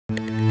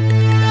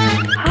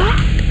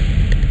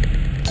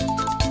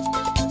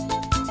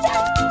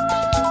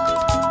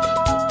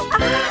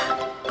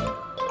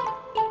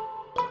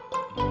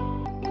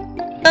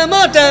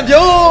တန်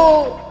ပြော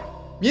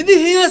မြင်းသီး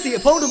ဟင်းရစီ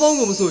အဖုံးတစ်ဖုံး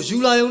ကိုမဆိုယူ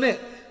လာုံနဲ့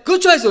good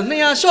choice ဆို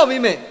200ရှော့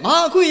ပေးမယ်ငါ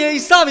အခွင့်အ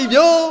ရေးစပြီ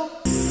ပြော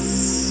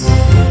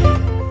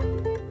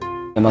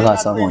မက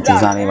စောဖို့ကြိုး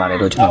စားနေပါတယ်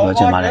လို့ကျွန်တော်ပြော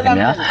ချင်ပါတယ်ခင်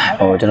ဗျာ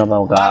ကျွန်တော်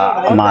ဘောက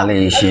အမား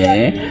လေးရှ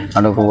င်နော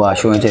က်တစ်ခုက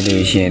ရှိုးရင်ချက်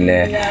လေးရှင်လဲ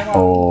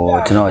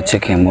ကျွန်တော်ချ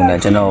စ်ခင်မှုနဲ့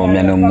ကျွန်တော်မျ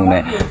က်နှာမှု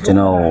နဲ့ကျွန်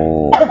တော်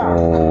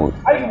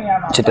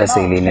ချစ်တဲ့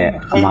စိတ်လေးနဲ့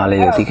အမား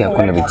လေးကိုသိခဲ့ခွ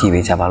င့်လည်းကြည့်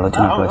ပေးကြပါလို့ကျွ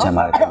န်တော်ပြောချင်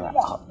ပါတယ်ခင်ဗျာ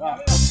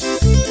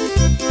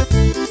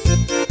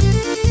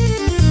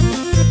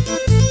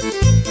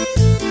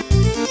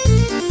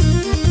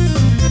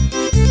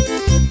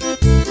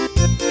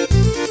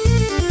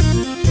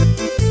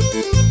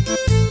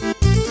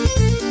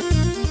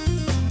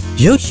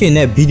ရုပ်ရှင်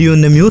နဲ့ဗီဒီယို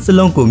နှမျိုးစ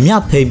လုံးကိုမျှ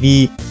ထိပ်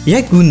ပြီး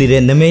ရိုက်ကူးနေ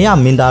တဲ့နမေရ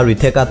မင်းသားတွေ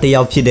ထက်ကတ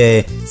ယောက်ဖြစ်တဲ့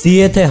ဇီး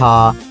ရဲထက်ဟာ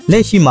လ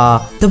က်ရှိမှာ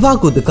တပတ်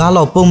ကိုတကား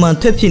လောက်ပုံမှန်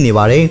ထွက်ဖြစ်နေ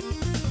ပါတယ်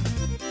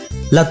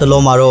။လက်တ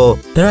လုံးမှာတော့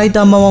ဒါရိုက်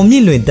တာမောင်မြ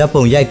င့်လွင်ဓာတ်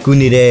ပုံရိုက်ကူး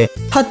နေတဲ့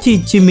ဟတ်တီ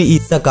ချီမီအီ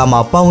စကာမှာ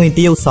ပါဝင်တ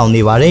ရုပ်ဆောင်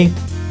နေပါတယ်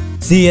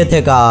။ဇီးရဲထ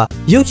က်က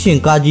ရုပ်ရှင်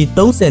ကားကြီး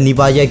30နီး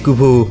ပါးရိုက်ကူး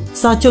ဖို့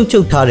စာချု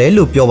ပ်ထားတယ်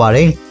လို့ပြောပါတ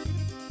ယ်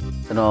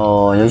။ကျွန်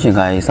တော်ရုပ်ရှင်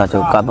ကားကြီးစာချု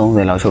ပ်ကား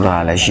30လောက်ချုပ်ထား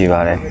တာလည်းရှိ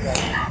ပါတယ်။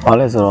ဘာ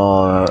လဲဆိုတော့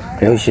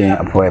ရုပ်ရှင်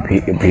အဖွဲ့ဗီ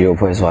ဒီယိုအ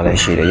ဖွဲ့ဆိုတာလည်း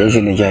ရှိတယ်ရုပ်ရှ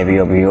င်တွေကြိုက်ပြီး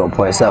တော့ဗီဒီယိုအ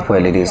ဖွဲ့ဆက်အဖွဲ့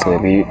လေးတွေဆို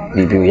ပြီး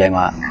ဒီဗီဒီယိုရိုက်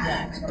မှ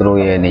သူတို့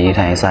ရဲ့နေ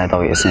ထိုင်ဆိုင်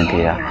တော့အဆင်ပြေ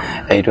တာ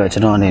အဲ့အတွက်ကျွ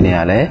န်တော်အနေနဲ့က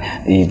လည်း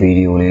ဒီဗီ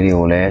ဒီယိုလေးတွေ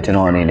ကိုလည်းကျွန်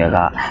တော်အနေနဲ့က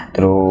သူ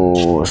တို့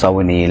စာဝ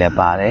င်နေလည်း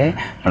ပါတယ်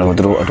နောက်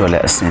သူတို့အတွက်လ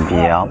ည်းအဆင်ပြေ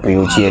အောင်ဗီဒီ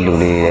ယိုကြည့်ရလူ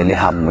လေးတွေလည်း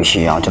ဟာမ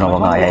ရှိအောင်ကျွန်တော်ဘ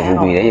က်ကရိုက်ကူး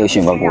ပြီးတယ်ရုပ်ရှ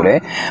င်ဘက်ကိုလည်း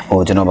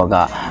ကျွန်တော်ဘက်က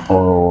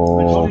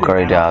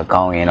character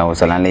ကောင်းရင်တော့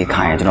ဇလန်းလေး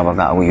ခိုင်းရင်ကျွန်တော်ဘက်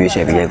ကအဝေးရွေးချ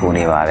ယ်ပြီးရိုက်ကူး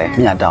နေပါတယ်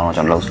ညတောင်းတော့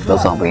ကျွန်တော်လော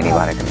က်ဆောင်ပေးနေ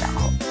ပါတယ်ခင်ဗျာ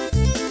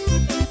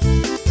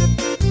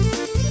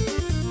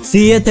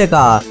ဇီးရဲထက်က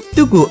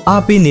သူ့ကို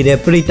အားပေးနေတဲ့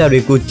ပရိသတ်တွေ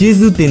ကိုကျေး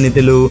ဇူးတင်နေတ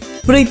ယ်လို့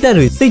ပရိသတ်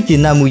တွေစိတ်ကျေ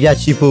နပ်မှုရ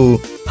ရှိဖို့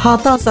ဟာ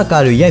တာစ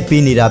ကားတွေရိုက်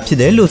ပေးနေတာဖြစ်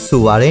တယ်လို့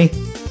ဆိုပါတယ်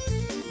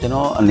ကျွန်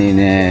တော်အနေ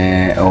နဲ့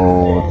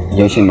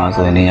ရုပ်ရှင်မှာ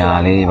ဆိုရင်နေရာ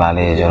လေးတွေပါ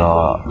လေကျွန်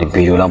တော်ဒီ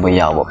ဗီဒီယိုလောက်ပဲ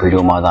ရအောင်ပေါ့ဗီဒီ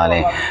ယိုမှာသာလဲ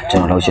ကျွ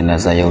န်တော်လုပ်ရှင်တဲ့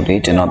ဇာတ်ရုပ်တွေ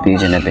ကျွန်တော်ပြီး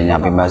ချင်တဲ့ပညာ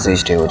ပေး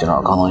message တွေကိုကျွန်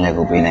တော်အကောင်းဆုံးရိုက်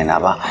ကူးပေးနေတာ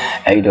ပါ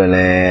အဲ့ဒီတော့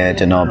လဲ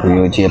ကျွန်တော်ဗီဒီ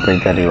ယိုကြည့်ပရိ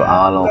သတ်တွေကို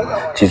အားလုံး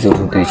ကျေးဇူး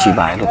တင်ရှိ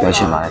ပါတယ်လို့ပြော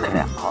ချင်ပါတယ်ခင်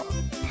ဗျဟုတ်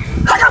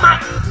ဟာကမ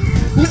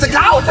你是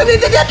搞什么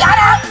这干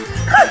的？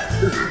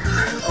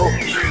哦，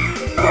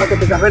这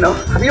干咩呢？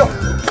还没有。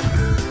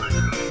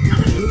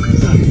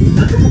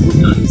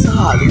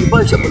啥？你不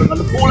是不能跟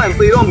波兰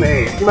飞了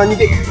没？你妈你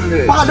这，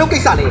把路给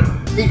啥嘞？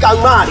你干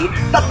嘛的？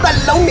他等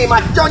老你嘛，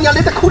叫人家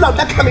在苦劳，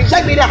他看没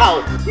晒没得好。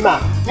你妈，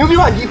你别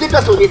忘记这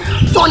个说的，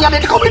叫人家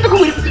在苦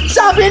没，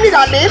下边你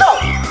咋来了？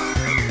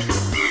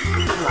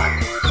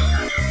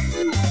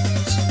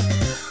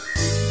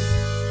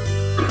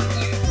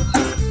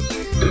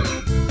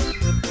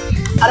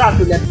အဲ့ဒါ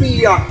ဆိုလည်းပြီး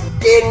ရော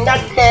တင်တ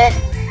တ်တယ်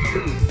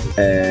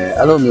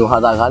အဲ့လိုမျိုးဟာ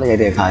တာကားလေးရို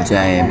က်တဲ့အခါကျ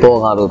ရင်ပေါ်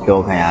ကားလို့ပြော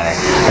ခံရတယ်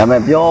ဒါပေ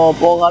မဲ့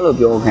ပေါ်ကားလို့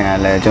ပြောခံရ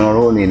လဲကျွန်တော်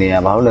တို့အနေနဲ့က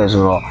ဘာလို့လဲ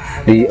ဆိုတော့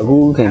ဒီအခု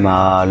ချိန်မှာ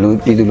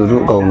ပြည်သူလူထု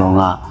အကုန်လုံး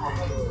က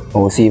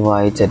စီးပွား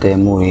ရေးကြက်တဲ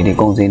မှုတွေဒီ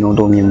ကုန်စည်နှုန်း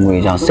တိုးမြင့်မှုတွေ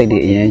ကြောင့်စိတ်တွေ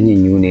အရင်ညှ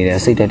ဉ်းညူးနေတယ်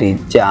စိတ်တွေ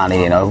ကြာနေ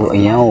တယ်နော်အခုအ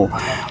ရင်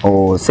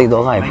စိတ်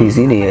တော့ကဖြီးစ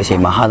ည်းနေတဲ့အချိ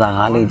န်မှာဟာတာ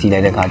ကားလေးကြည့်လို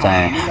က်တဲ့ခါကျရ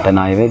င်တ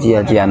နာရီပဲကြည့်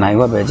ရနိုင်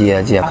ဝက်ပဲကြည့်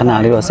ရခဏ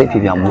လေးတော့စိတ်ဖြေ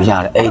ပြောင်းမှုရ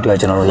တယ်အဲ့အတွက်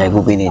ကျွန်တော်တို့ရိုက်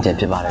ကူးပေးနေချက်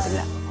ဖြစ်ပါတယ်ခင်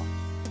ဗျ